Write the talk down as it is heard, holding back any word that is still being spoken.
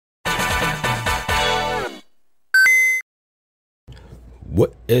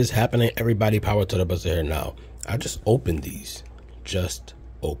What is happening, everybody? Power to the buzzer here now. I just opened these.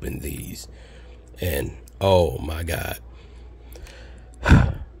 And oh my god.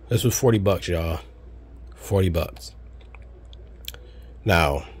 This was 40 bucks, y'all. 40 bucks.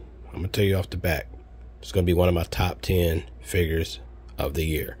 Now, I'm gonna tell you off the bat, it's gonna be one of my top 10 figures of the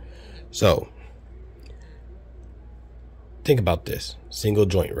year. So think about this. Single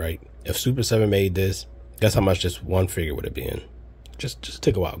joint, right? If Super 7 made this, guess how much this one figure would have been? Just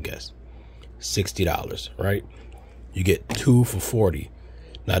take a wild guess. $60, right? You get 2 for 40.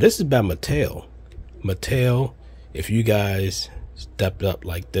 Now this is by Mattel. Mattel, if you guys stepped up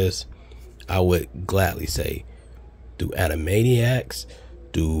like this, I would gladly say do Animaniacs,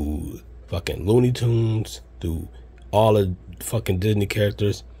 do fucking Looney Tunes, do all the fucking Disney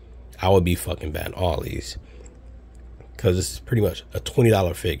characters. I would be fucking buying all these, because this is pretty much a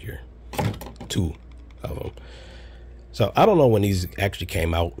 $20 figure, 2 of them. So I don't know when these actually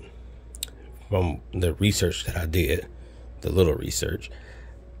came out. From the research that I did, the little research,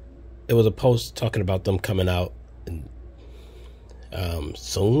 it was a post talking about them coming out in,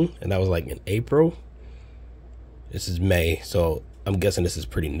 soon, and that was like in April. This is May, so I'm guessing this is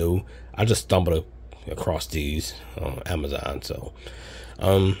pretty new. I just stumbled across these on Amazon. So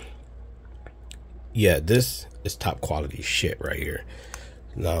yeah, this is top quality shit right here.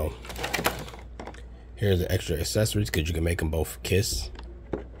 Now here's the extra accessories, because you can make them both kiss,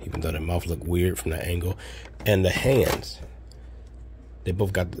 even though their mouth look weird from that angle. And the hands, they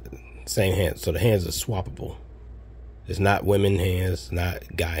both got the same hands, so the hands are swappable. It's not women hands, not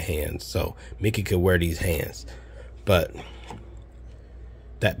guy hands, so Mickey could wear these hands. But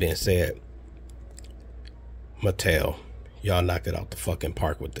that being said, Mattel, y'all knocked it out the fucking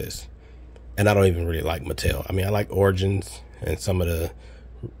park with this. And I don't even really like Mattel. I mean, I like Origins and some of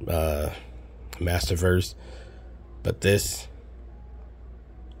the Masterverse, but this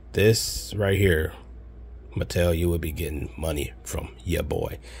right here, Mattel, you would be getting money from your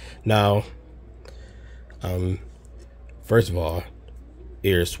boy. Now, first of all,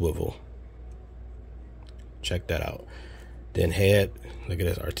 ear swivel, check that out. Then head, look at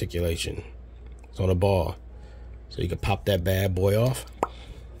this articulation. It's on a ball, so you can pop that bad boy off,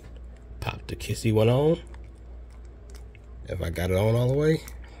 pop the kissy one on. If I got it on all the way,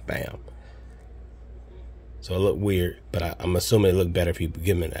 bam. So it looked weird, but I'm assuming it looked better if you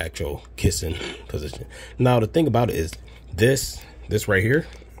give him an actual kissing position. Now the thing about it is, this right here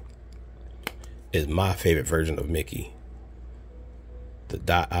is my favorite version of Mickey. The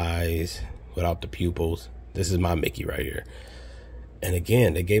dot eyes without the pupils. This is my Mickey right here. And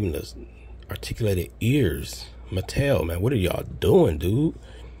again, they gave him those articulated ears. Mattel, man, what are y'all doing, dude?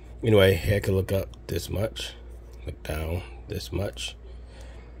 Anyway, head can look up this much, look down this much.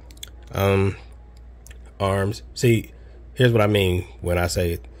 Arms. See, here's what I mean when I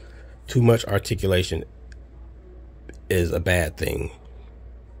say too much articulation is a bad thing.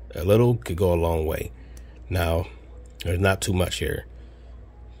 A little could go a long way. Now, there's not too much here.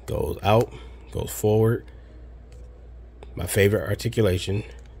 Goes out, goes forward. My favorite articulation,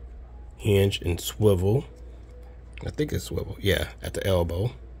 hinge and swivel. I think it's swivel. Yeah, at the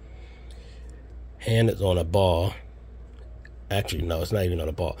elbow. Hand is on a ball. Actually, no, it's not even on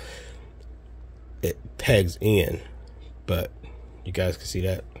a ball. It pegs in, but you guys can see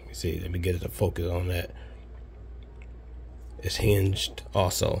that. Let me see. Let me get it to focus on that. It's hinged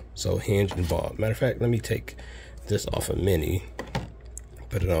also. So hinged and ball. Matter of fact, let me take this off of Minnie,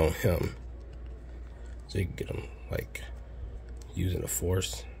 put it on him, so you can get him like using the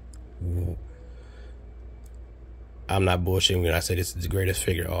force. Ooh. I'm not bullshitting when I say this is the greatest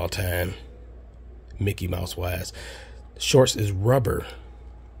figure of all time, Mickey Mouse wise. Shorts is rubber.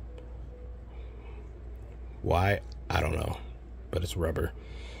 Why? I don't know, but it's rubber.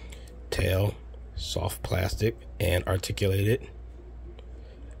 Tail, soft plastic and articulated.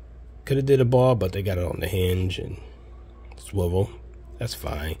 Could have did a ball, but they got it on the hinge and swivel. That's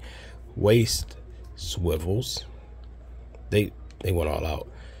fine. Waist swivels. They went all out.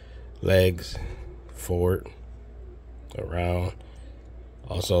 Legs forward, around,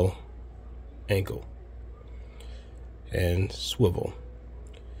 also ankle and swivel.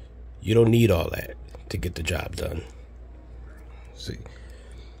 You don't need all that to get the job done. See,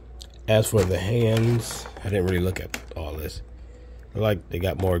 as for the hands, I didn't really look at all this. Like, they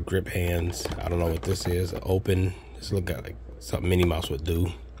got more grip hands. I don't know what this is. Open. This look like something Minnie Mouse would do.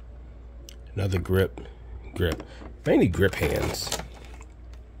 Another grip. Mainly grip hands.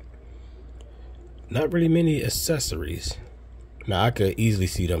 Not really many accessories. Now I could easily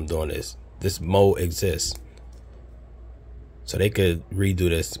see them doing this. This mode exists, so they could redo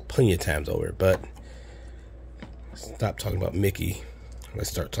this plenty of times over. But stop talking about Mickey. let's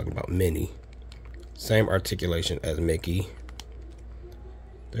start talking about Minnie. Same articulation as Mickey.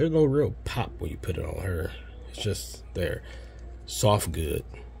 There's no real pop when you put it on her. It's just there. Soft good.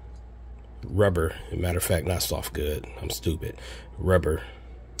 Rubber. As a matter of fact, not soft good. I'm stupid. Rubber.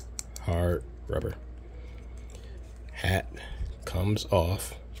 Hard rubber. Hat comes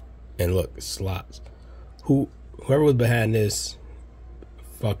off. And look, slots. Whoever was behind this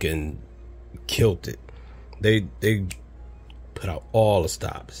fucking killed it. They put out all the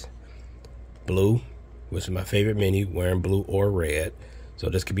stops. Blue, which is my favorite Minnie, wearing blue or red. So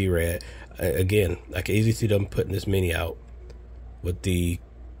this could be red. Again, I can easily see them putting this Minnie out with the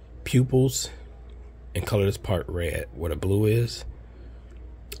pupils and color this part red where the blue is.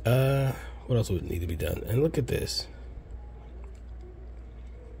 What else would need to be done? And look at this.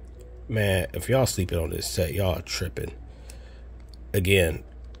 Man, if y'all sleeping on this set, y'all tripping. Again,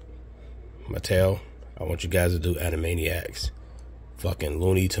 Mattel, I want you guys to do Animaniacs, fucking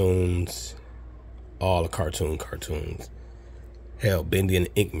Looney Tunes, all the cartoons. Hell, Bendy and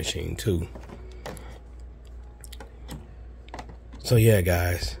the Ink Machine too. So yeah,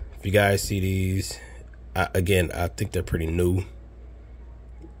 guys, if you guys see these, again, I think they're pretty new.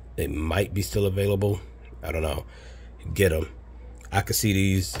 They might be still available. I don't know. Get them. I could see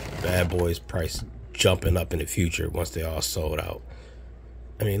these bad boys price jumping up in the future once they all sold out.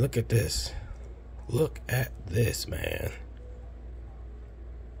 I mean, look at this. Look at this, man.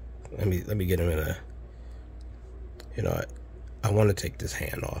 Let me get him in a, you know, I want to take this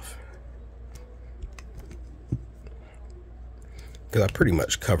hand off because I pretty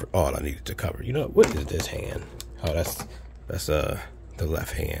much covered all I needed to cover. You know, what is this hand? Oh, that's the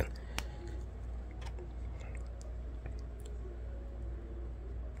left hand.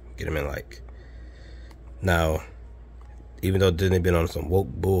 Get him in like, now, even though Disney been on some woke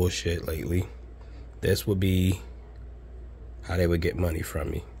bullshit lately, this would be how they would get money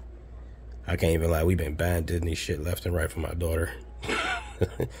from me. I can't even lie, we've been buying Disney shit left and right for my daughter.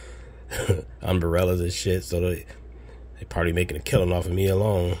 Umbrellas and shit, so they probably making a killing off of me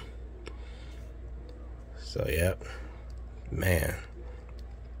alone. So yep, man,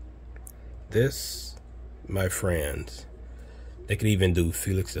 this, my friends, they could even do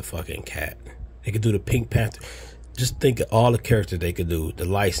Felix the fucking cat. They could do the Pink Panther. Just think of all the characters they could do. The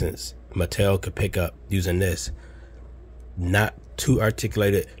license Mattel could pick up using this. Not too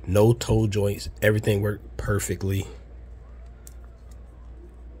articulated, no toe joints, everything worked perfectly.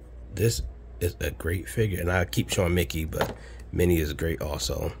 This is a great figure, and I keep showing Mickey, but Minnie is great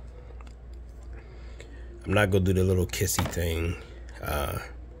also. I'm not gonna do the little kissy thing.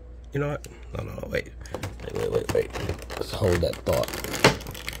 You know what? No, wait. Let's hold that thought.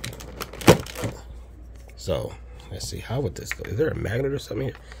 So let's see, how would this go? Is there a magnet or something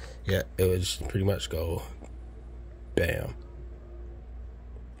here? Yeah, it would just pretty much go bam.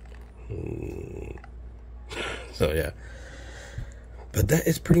 So yeah, but that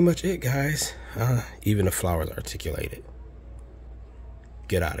is pretty much it, guys. Even the flowers articulated.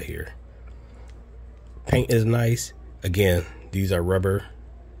 Get out of here. Paint is nice. Again, these are rubber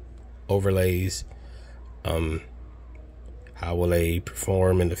overlays. How will they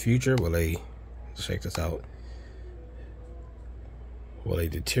perform in the future? Will they, check this out, will they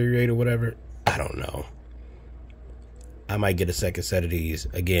deteriorate or whatever? I don't know. I might get a second set of these.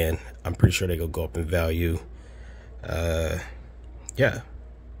 Again, I'm pretty sure they're gonna go up in value. Yeah,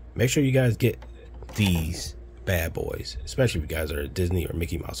 make sure you guys get these bad boys, especially if you guys are a Disney or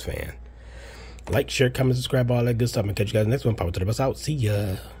Mickey Mouse fan. Like, share, comment, subscribe, all that good stuff. And catch you guys next one. Power to the bus out. See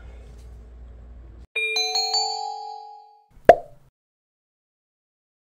ya.